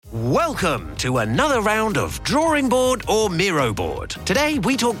Welcome to another round of Drawing Board or Miro Board. Today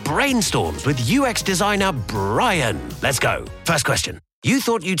we talk brainstorms with UX designer Brian. Let's go. First question. You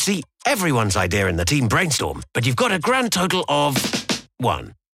thought you'd see everyone's idea in the team brainstorm, but you've got a grand total of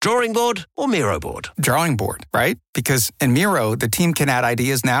 1. Drawing board or Miro board? Drawing board, right? Because in Miro, the team can add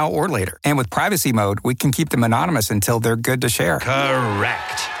ideas now or later. And with privacy mode, we can keep them anonymous until they're good to share.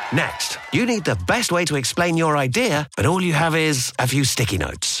 Correct. Next, you need the best way to explain your idea, but all you have is a few sticky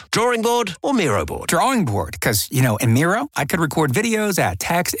notes. Drawing board or Miro board? Drawing board, because, in Miro, I could record videos, add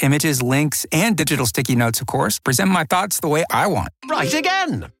text, images, links, and digital sticky notes, of course, present my thoughts the way I want. Right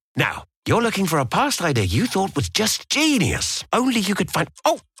again. Now, you're looking for a past idea you thought was just genius. Only you could find...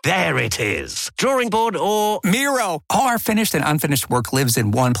 Oh, there it is. Drawing board or... Miro. All our finished and unfinished work lives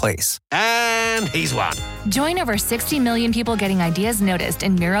in one place. And he's won. Join over 60 million people getting ideas noticed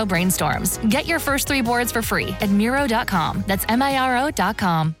in Miro Brainstorms. Get your first 3 boards for free at Miro.com. That's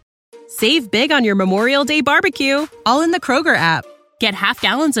Miro.com. Save big on your Memorial Day barbecue, all in the Kroger app. Get half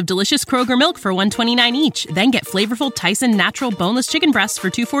gallons of delicious Kroger milk for $1.29 each. Then get flavorful Tyson natural boneless chicken breasts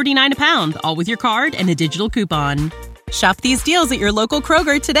for $2.49 a pound, all with your card and a digital coupon. Shop these deals at your local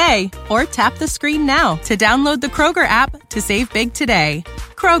Kroger today, or tap the screen now to download the Kroger app to save big today.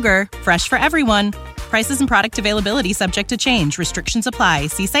 Kroger, fresh for everyone. Prices and product availability subject to change. Restrictions apply.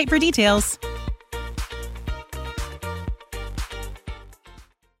 See site for details.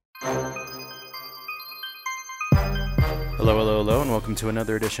 Hello, and welcome to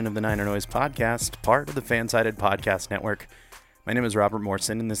another edition of the Niner Noise Podcast, part of the Fansided Podcast Network. My name is Robert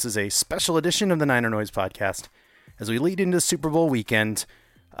Morrison, and this is a special edition of the Niner Noise Podcast. As we lead into Super Bowl weekend,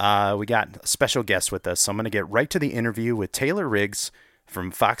 we got a special guest with us, so I'm going to get right to the interview with Taylor Riggs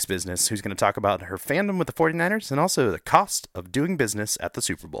from Fox Business, who's going to talk about her fandom with the 49ers and also the cost of doing business at the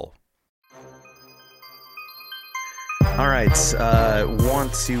Super Bowl. All right,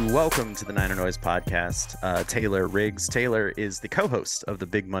 want to welcome to the Niner Noise Podcast, Taylor Riggs. Taylor is the co-host of the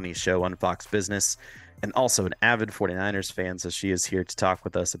Big Money Show on Fox Business and also an avid 49ers fan, so she is here to talk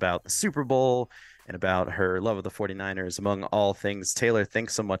with us about the Super Bowl and about her love of the 49ers, among all things. Taylor,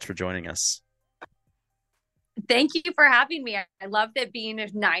 thanks so much for joining us. Thank you for having me. I love that being a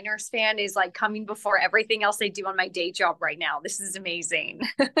Niners fan is like coming before everything else I do on my day job right now. This is amazing.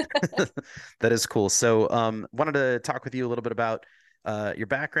 That is cool. So wanted to talk with you a little bit about your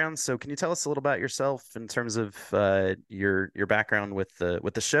background. So can you tell us a little about yourself in terms of your background with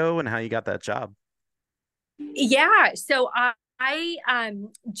the show and how you got that job? Yeah. So I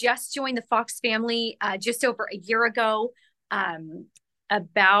just joined the Fox family just over a year ago.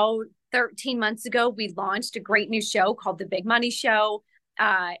 About 13 months ago, we launched a great new show called The Big Money Show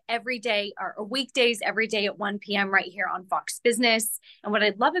every day or weekdays, every day at 1 p.m. right here on Fox Business. And what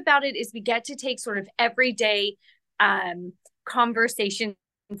I love about it is we get to take sort of everyday conversations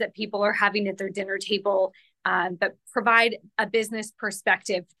that people are having at their dinner table, but provide a business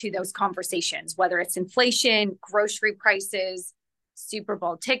perspective to those conversations, whether it's inflation, grocery prices, Super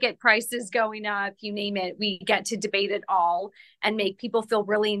Bowl ticket prices going up, you name it. We get to debate it all and make people feel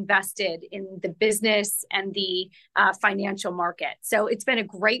really invested in the business and the financial market. So it's been a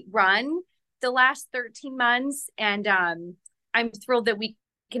great run the last 13 months. And I'm thrilled that we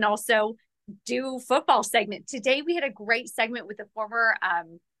can also do football segment. Today, we had a great segment with a former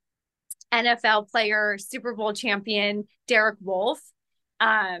NFL player, Super Bowl champion, Derek Wolfe.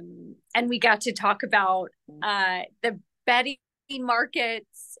 And we got to talk about the betting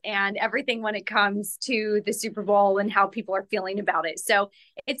markets and everything when it comes to the Super Bowl and how people are feeling about it. So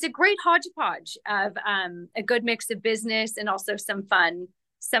it's a great hodgepodge of a good mix of business and also some fun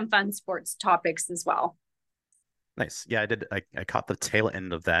sports topics as well. Nice. Yeah, I did. I caught the tail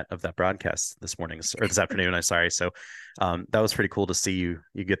end of that broadcast this morning or this afternoon. I'm sorry. So that was pretty cool to see you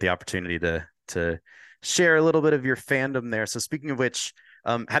get the opportunity to share a little bit of your fandom there. So speaking of which,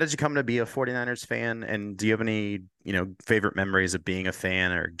 how did you come to be a 49ers fan? And do you have any, favorite memories of being a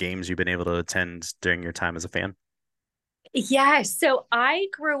fan or games you've been able to attend during your time as a fan? Yeah. So I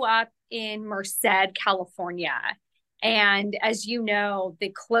grew up in Merced, California. And as you know,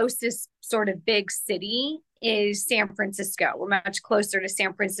 the closest sort of big city is San Francisco. We're much closer to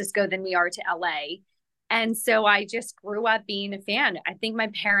San Francisco than we are to LA. And so I just grew up being a fan. I think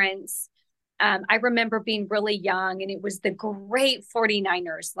my parents, I remember being really young and it was the great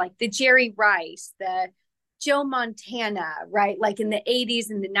 49ers, like the Jerry Rice, the Joe Montana, right? Like in the 80s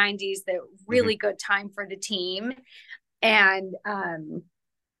and the 90s, the really good time for the team. And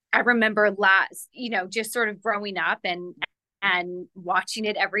I remember just sort of growing up and watching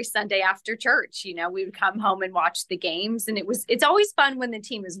it every Sunday after church. We would come home and watch the games, and it's always fun when the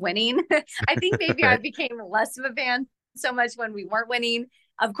team is winning. I think maybe I became less of a fan so much when we weren't winning.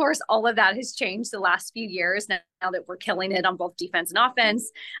 Of course, all of that has changed the last few years now that we're killing it on both defense and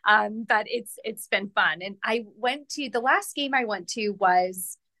offense. But it's been fun. And the last game I went to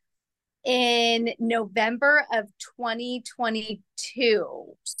was in November of 2022.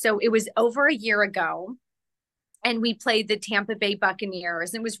 So it was over a year ago. And we played the Tampa Bay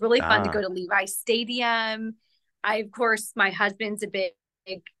Buccaneers. It was really fun to go to Levi Stadium. Of course, my husband's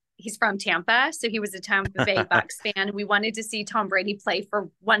he's from Tampa, so he was a Tampa Bay Bucs fan. We wanted to see Tom Brady play for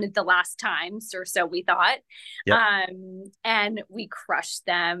one of the last times, or so we thought. Yep. And we crushed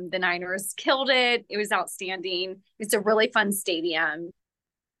them. The Niners killed it. It was outstanding. It's a really fun stadium.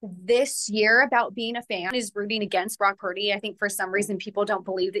 This year about being a fan is rooting against Brock Purdy. I think for some reason people don't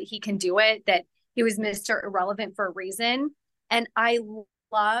believe that he can do it, that he was Mr. Irrelevant for a reason. And I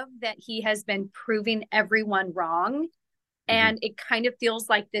love that he has been proving everyone wrong. And it kind of feels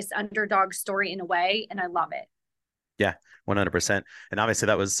like this underdog story in a way. And I love it. Yeah, 100%. And obviously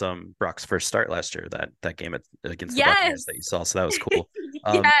that was Brock's first start last year, that game against the Buccaneers that you saw. So that was cool.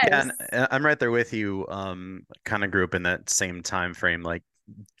 Yes. Yeah, and I'm right there with you. Kind of grew up in that same time frame, like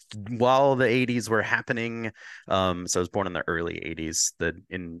while the 80s were happening. So I was born in the early 80s.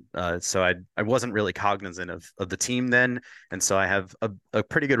 So I wasn't really cognizant of the team then, and so I have a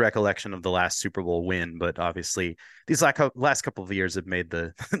pretty good recollection of the last Super Bowl win. But obviously, these last couple of years have made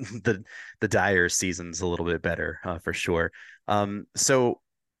the the dire seasons a little bit better for sure. So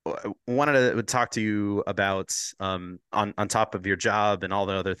I wanted to talk to you about on top of your job and all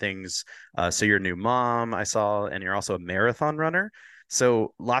the other things. So you're a new mom, I saw, and you're also a marathon runner.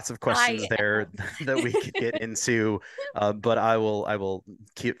 So lots of questions there that we could get into, but I will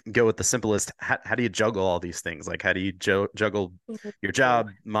go with the simplest. How do you juggle all these things? Like, how do you juggle your job,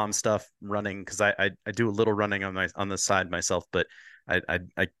 mom stuff, running? Because I do a little running on the side myself, but I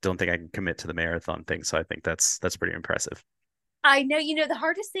don't think I can commit to the marathon thing. So I think that's pretty impressive. I know, the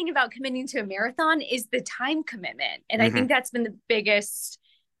hardest thing about committing to a marathon is the time commitment, and I think that's been the biggest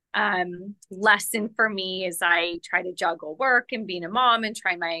lesson for me as I try to juggle work and being a mom and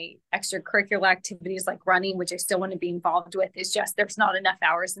try my extracurricular activities like running, which I still want to be involved with. Is just there's not enough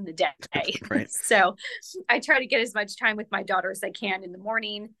hours in the day. Right. So I try to get as much time with my daughter as I can in the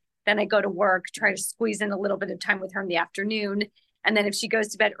morning. Then I go to work, try to squeeze in a little bit of time with her in the afternoon. And then if she goes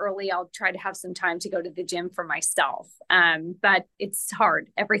to bed early, I'll try to have some time to go to the gym for myself. But it's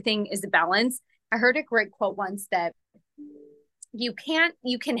hard. Everything is a balance. I heard a great quote once that you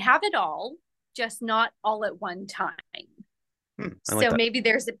can have it all, just not all at one time. So maybe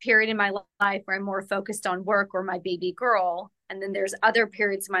there's a period in my life where I'm more focused on work or my baby girl. And then there's other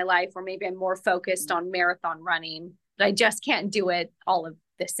periods in my life where maybe I'm more focused on marathon running, but I just can't do it all at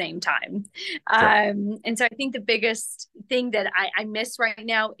the same time. Sure. And so I think the biggest thing that I miss right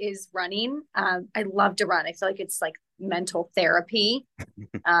now is running. I love to run. I feel like it's like mental therapy.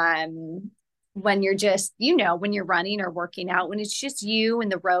 When you're just, when you're running or working out, when it's just you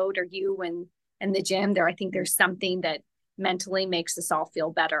and the road or you and the gym there, I think there's something that mentally makes us all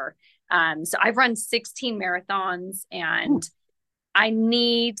feel better. So I've run 16 marathons and I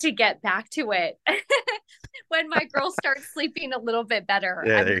need to get back to it when my girls start sleeping a little bit better.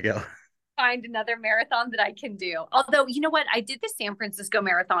 Yeah, there you go. Find another marathon that I can do. Although, you know what? I did the San Francisco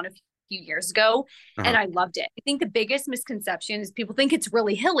Marathon a few years ago and I loved it. I think the biggest misconception is people think it's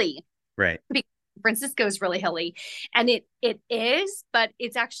really hilly. Right. Because Francisco is really hilly, and it is, but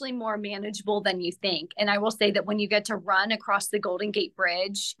it's actually more manageable than you think. And I will say that when you get to run across the Golden Gate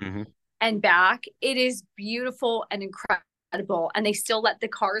Bridge and back, it is beautiful and incredible. And they still let the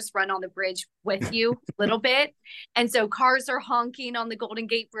cars run on the bridge with you a little bit. And so cars are honking on the Golden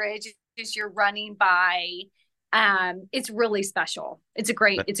Gate Bridge as you're running by. It's really special. It's a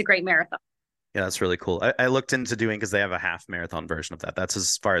great marathon. Yeah, that's really cool. I looked into doing, because they have a half marathon version of that. That's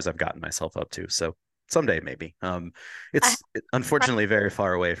as far as I've gotten myself up to. So someday maybe. It's unfortunately very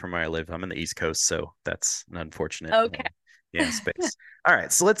far away from where I live. I'm in the East Coast, so that's an unfortunate space. All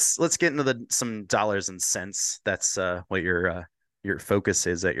right, so let's get into some dollars and cents. That's what your focus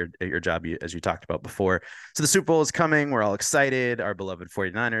is at your job, as you talked about before. So the Super Bowl is coming. We're all excited. Our beloved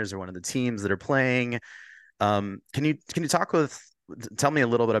 49ers are one of the teams that are playing. Can you tell me a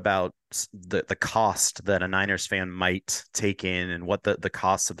little bit about the cost that a Niners fan might take in, and what the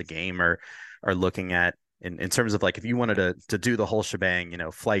costs of the game are looking at in terms of, like, if you wanted to do the whole shebang,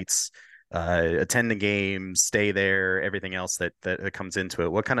 flights, attend the game, stay there, everything else that comes into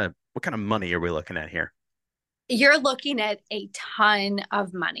it. What kind of money are we looking at here? You're looking at a ton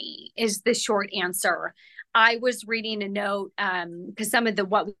of money is the short answer. I was reading a note because some of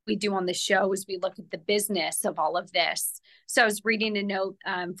what we do on the show is we look at the business of all of this. So I was reading a note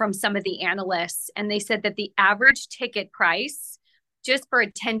from some of the analysts, and they said that the average ticket price just for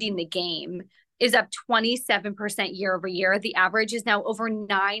attending the game is up 27% year over year. The average is now over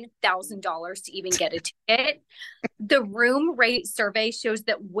 $9,000 to even get a ticket. The room rate survey shows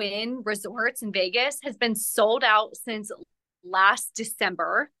that Wynn Resorts in Vegas has been sold out since last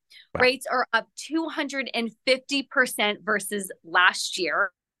December. Wow. Rates are up 250% versus last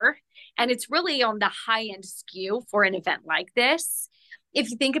year. And it's really on the high end skew for an event like this.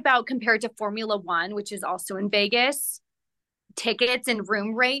 If you think about compared to Formula One, which is also in Vegas, tickets and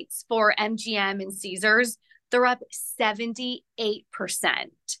room rates for MGM and Caesars, they're up 78%.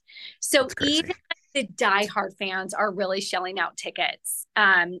 So even the diehard fans are really shelling out tickets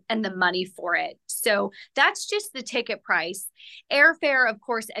and the money for it. So that's just the ticket price. Airfare, of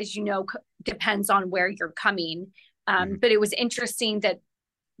course, as you know, depends on where you're coming. But it was interesting that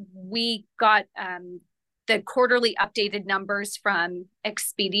we got the quarterly updated numbers from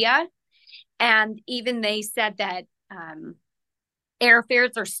Expedia. And even they said that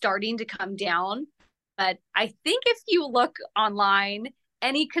airfares are starting to come down. But I think if you look online,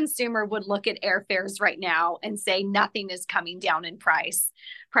 any consumer would look at airfares right now and say nothing is coming down in price.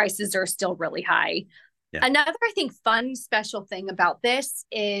 Prices are still really high. Yeah. Another, I think, fun, special thing about this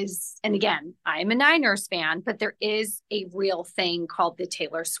is, and again, I'm a Niners fan, but there is a real thing called the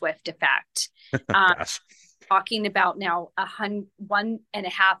Taylor Swift effect. Talking about now $1.5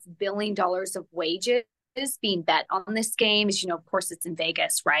 billion of wages being bet on this game. As you know, of course, it's in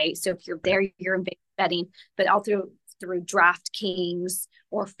Vegas, right? So if you're there, you're in betting, but also through DraftKings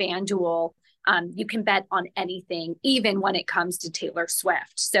or FanDuel, you can bet on anything, even when it comes to Taylor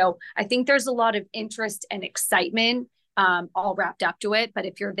Swift. So I think there's a lot of interest and excitement all wrapped up to it. But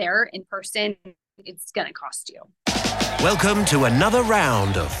if you're there in person, it's going to cost you. Welcome to another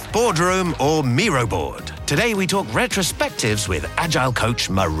round of Boardroom or Miro Board. Today we talk retrospectives with Agile coach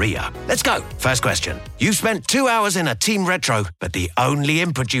Maria. Let's go. First question. You've spent 2 hours in a team retro, but the only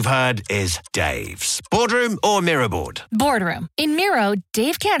input you've heard is Dave's. Boardroom or Miro Board? Boardroom. In Miro,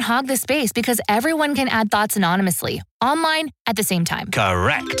 Dave can't hog the space because everyone can add thoughts anonymously, online at the same time.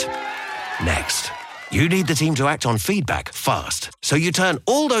 Correct. Next. You need the team to act on feedback fast, so you turn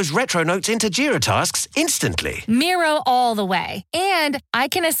all those retro notes into Jira tasks instantly. Miro all the way. And I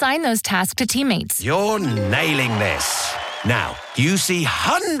can assign those tasks to teammates. You're nailing this. Now, you see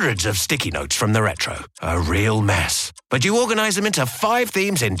hundreds of sticky notes from the retro. A real mess. But you organize them into 5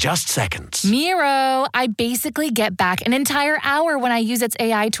 themes in just seconds. Miro, I basically get back an entire hour when I use its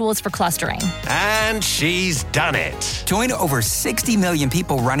AI tools for clustering. And she's done it. Join over 60 million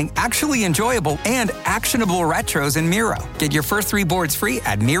people running actually enjoyable and actionable retros in Miro. Get your first 3 boards free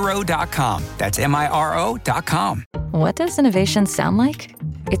at Miro.com. That's Miro.com. What does innovation sound like?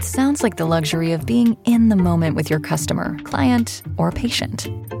 It sounds like the luxury of being in the moment with your customer, client, or patient.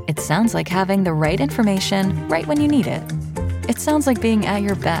 It sounds like having the right information right when you need it. It sounds like being at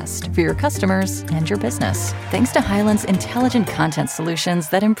your best for your customers and your business. Thanks to Hyland's intelligent content solutions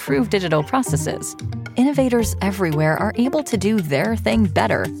that improve digital processes, innovators everywhere are able to do their thing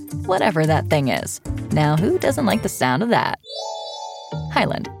better, whatever that thing is. Now, who doesn't like the sound of that?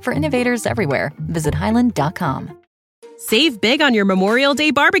 Hyland, for innovators everywhere. Visit Hyland.com. Save big on your Memorial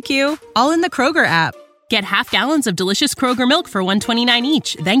Day barbecue, all in the Kroger app. Get half gallons of delicious Kroger milk for $1.29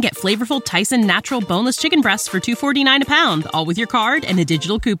 each. Then get flavorful Tyson natural boneless chicken breasts for $2.49 a pound, all with your card and a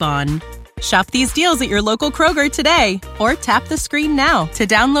digital coupon. Shop these deals at your local Kroger today, or tap the screen now to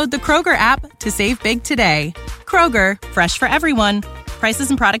download the Kroger app to save big today. Kroger, fresh for everyone. Prices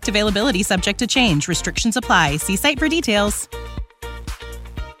and product availability subject to change. Restrictions apply. See site for details.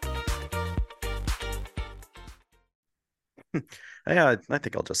 I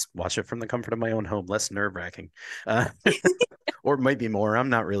think I'll just watch it from the comfort of my own home, less nerve-wracking, or maybe more. I'm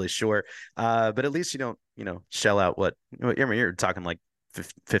not really sure. But at least you don't, shell out what you're talking like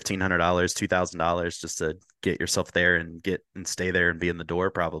 $1,500, $2,000 just to get yourself there and stay there and be in the door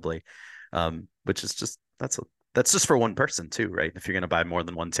probably. Which is just that's just for one person too, right? If you're going to buy more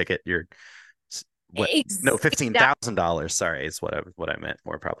than one ticket, you're $15,000. Sorry, is what I meant.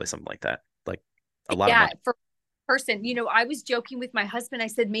 Or probably something like that. Like a lot of money. For person, I was joking with my husband. I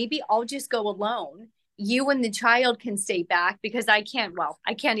said, maybe I'll just go alone. You and the child can stay back because I can't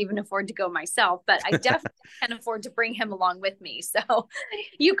even afford to go myself, but I definitely can afford to bring him along with me. So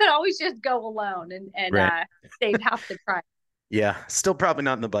you could always just go alone and right. Save half the price. Yeah. Still probably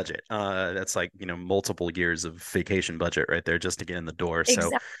not in the budget. That's like, multiple years of vacation budget right there just to get in the door.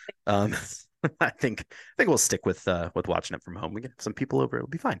 Exactly. So, I think we'll stick with watching it from home. We get some people over. It'll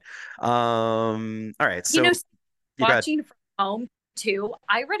be fine. All right. So, watching from home too,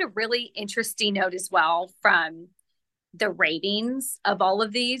 I read a really interesting note as well from the ratings of all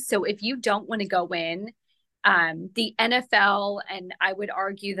of these. So if you don't want to go in, The NFL, and I would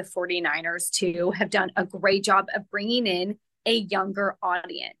argue the 49ers too, have done a great job of bringing in a younger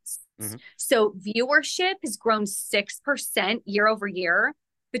audience. Mm-hmm. So viewership has grown 6% year over year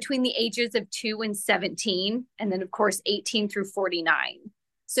between the ages of 2 and 17, and then of course 18 through 49.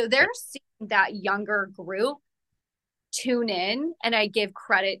 So they're seeing that younger group tune in, and I give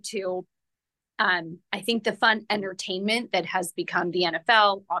credit to I think the fun entertainment that has become the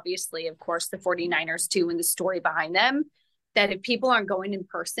NFL, obviously, of course, the 49ers too, and the story behind them, that if people aren't going in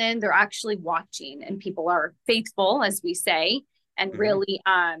person, they're actually watching, and people are faithful, as we say, and really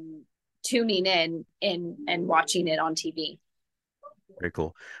tuning in and watching it on TV. Very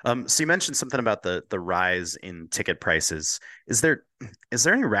cool. So you mentioned something about the rise in ticket prices. Is there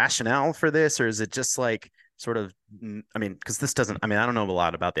any rationale for this, or is it just like sort of, I mean, because this doesn't, I mean, I don't know a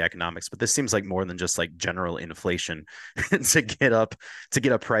lot about the economics, but this seems like more than just like general inflation to get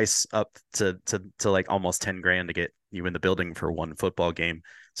a price up to like almost 10 grand to get you in the building for one football game.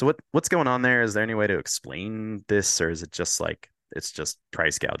 So what's going on there? Is there any way to explain this, or is it just like, it's just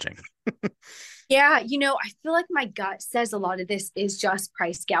price gouging? Yeah, I feel like my gut says a lot of this is just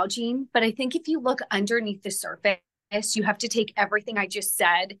price gouging, but I think if you look underneath the surface, you have to take everything I just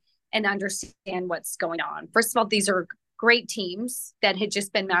said and understand what's going on. First of all, these are great teams that had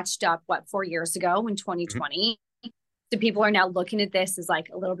just been matched up, 4 years ago in 2020. So people are now looking at this as like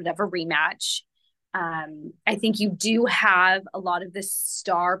a little bit of a rematch. I think you do have a lot of this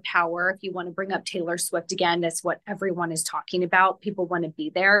star power. If you want to bring up Taylor Swift again, that's what everyone is talking about. People want to be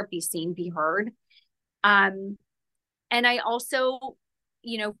there, be seen, be heard. And I also,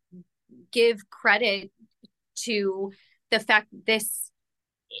 give credit to the fact this,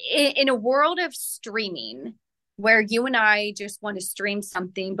 in a world of streaming, where you and I just want to stream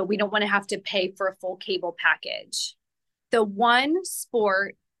something, but we don't want to have to pay for a full cable package. The one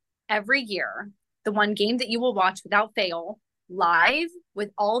sport every year, the one game that you will watch without fail, live, with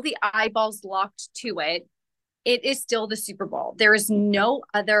all the eyeballs locked to it, it is still the Super Bowl. There is no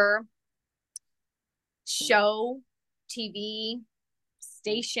other show, TV,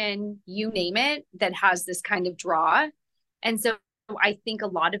 station, you name it, that has this kind of draw. And so I think a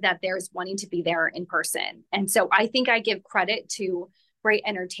lot of that there is wanting to be there in person. And so I think I give credit to great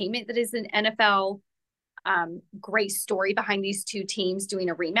entertainment that is an NFL, great story behind these two teams doing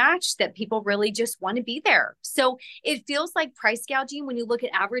a rematch, that people really just want to be there. So it feels like price gouging when you look at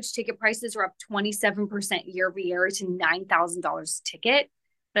average ticket prices are up 27% year over year to $9,000 a ticket.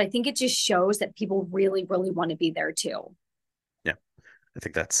 But I think it just shows that people really, really want to be there too. Yeah, I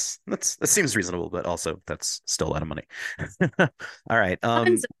think that seems reasonable, but also that's still a lot of money. All right.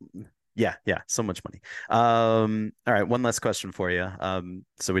 Yeah, so much money. All right, one last question for you.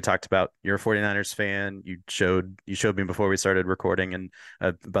 So we talked about you're a 49ers fan. You showed me before we started recording, and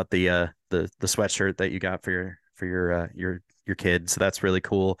about the sweatshirt that you got for your kid. So that's really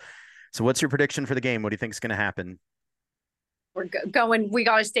cool. So what's your prediction for the game? What do you think is going to happen? We're going. We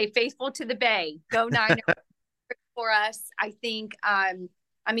got to stay faithful to the Bay. Go Niners for us. I think I'm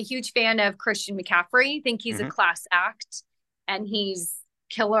a huge fan of Christian McCaffrey. I think he's a class act, and he's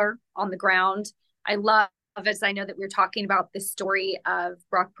killer on the ground. I love, as I know that we were talking about this story of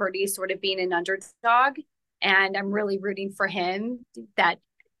Brock Purdy sort of being an underdog, and I'm really rooting for him, that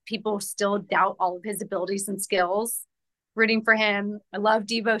people still doubt all of his abilities and skills. Rooting for him. I love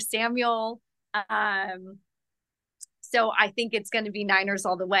Deebo Samuel. So I think it's going to be Niners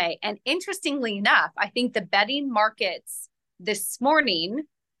all the way. And interestingly enough, I think the betting markets this morning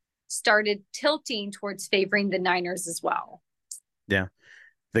started tilting towards favoring the Niners as well. Yeah.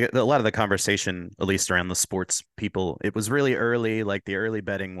 A lot of the conversation, at least around the sports people, it was really early. Like the early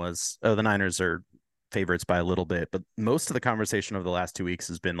betting was, oh, the Niners are favorites by a little bit. But most of the conversation over the last 2 weeks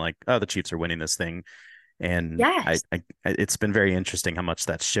has been like, oh, the Chiefs are winning this thing. And yes. It's been very interesting how much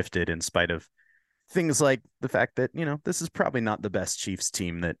that's shifted, in spite of things like the fact that, this is probably not the best Chiefs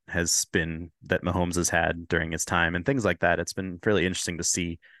team that Mahomes has had during his time, and things like that. It's been really interesting to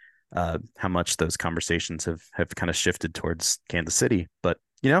see how much those conversations have kind of shifted towards Kansas City. But,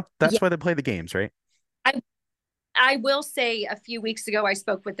 that's why they play the games, right? I will say, a few weeks ago, I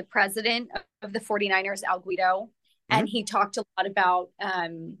spoke with the president of the 49ers, Al Guido, and he talked a lot about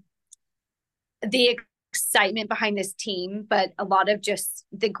the excitement behind this team, but a lot of just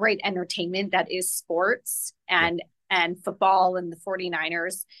the great entertainment that is sports and football, and the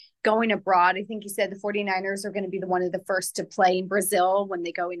 49ers going abroad. I think he said the 49ers are going to be one of the first to play in Brazil when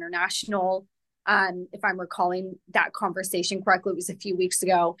they go international. If I'm recalling that conversation correctly, it was a few weeks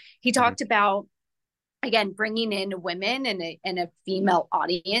ago. He talked about, again, bringing in women and a female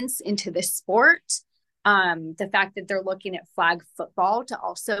audience into this sport. The fact that they're looking at flag football to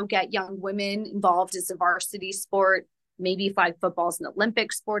also get young women involved as a varsity sport, maybe flag football is an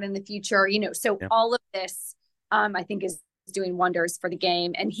Olympic sport in the future, so all of this, I think is doing wonders for the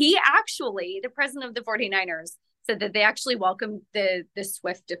game. And he actually, the president of the 49ers, said that they actually welcomed the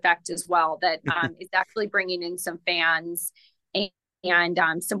Swift effect as well, that is actually bringing in some fans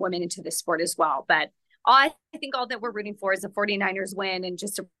and some women into the sport as well. But I think all that we're rooting for is a 49ers win and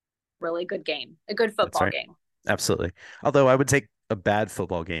just a really good game, a good football game. Absolutely. Although I would take a bad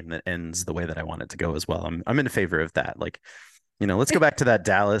football game that ends the way that I want it to go as well. I'm in favor of that. Like, let's go back to that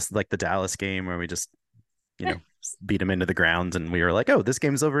the Dallas game where we just, beat them into the ground and we were like, oh, this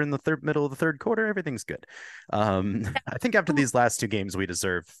game's over in the middle of the third quarter. Everything's good. I think after these last two games, we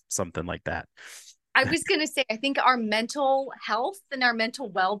deserve something like that. I was going to say, I think our mental health and our mental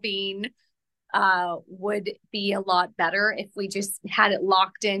well-being would be a lot better if we just had it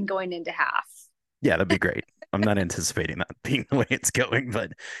locked in going into half. Yeah, that'd be great. I'm not anticipating that being the way it's going,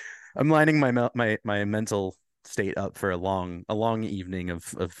 but I'm lining my mental state up for a long evening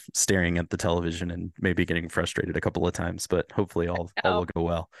of staring at the television and maybe getting frustrated a couple of times, but hopefully all will go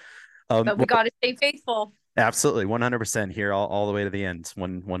well. But we got to stay faithful. Absolutely. 100% here all the way to the end.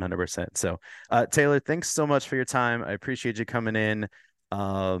 100%. So Taylor, thanks so much for your time. I appreciate you coming in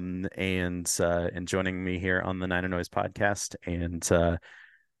and joining me here on the Niner Noise podcast. And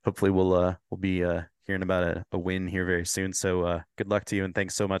hopefully we'll be hearing about a win here very soon. So good luck to you. And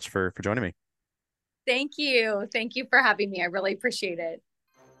thanks so much for joining me. Thank you. Thank you for having me. I really appreciate it.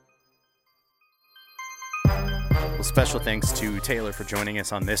 Well, special thanks to Taylor for joining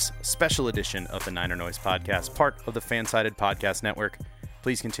us on this special edition of the Niner Noise podcast, part of the Fansided Podcast Network.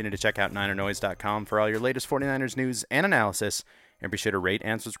 Please continue to check out NinerNoise.com for all your latest 49ers news and analysis, and be sure to rate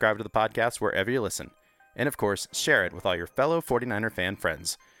and subscribe to the podcast wherever you listen. And of course, share it with all your fellow 49er fan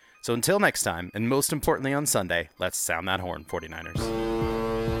friends. So until next time, and most importantly on Sunday, let's sound that horn, 49ers.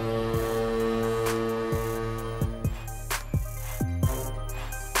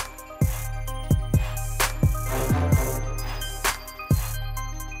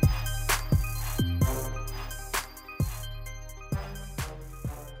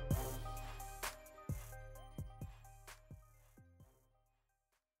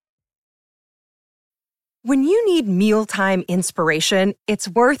 When you need mealtime inspiration, it's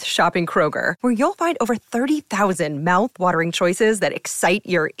worth shopping Kroger, where you'll find over 30,000 mouth-watering choices that excite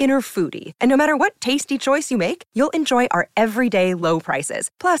your inner foodie. And no matter what tasty choice you make, you'll enjoy our everyday low prices,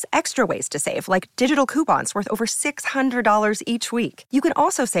 plus extra ways to save, like digital coupons worth over $600 each week. You can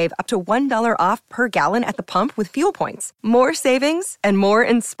also save up to $1 off per gallon at the pump with fuel points. More savings and more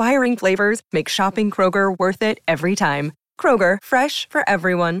inspiring flavors make shopping Kroger worth it every time. Kroger, fresh for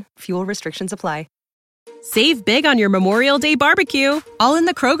everyone. Fuel restrictions apply. Save big on your Memorial Day barbecue, all in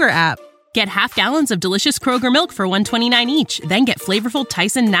the Kroger app. Get half gallons of delicious Kroger milk for $1.29 each. Then get flavorful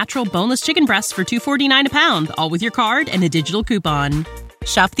Tyson natural boneless chicken breasts for $2.49 a pound, all with your card and a digital coupon.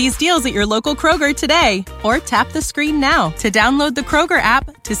 Shop these deals at your local Kroger today, or tap the screen now to download the Kroger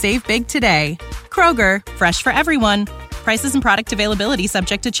app to save big today. Kroger, fresh for everyone. Prices and product availability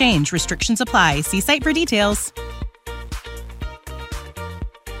subject to change. Restrictions apply. See site for details.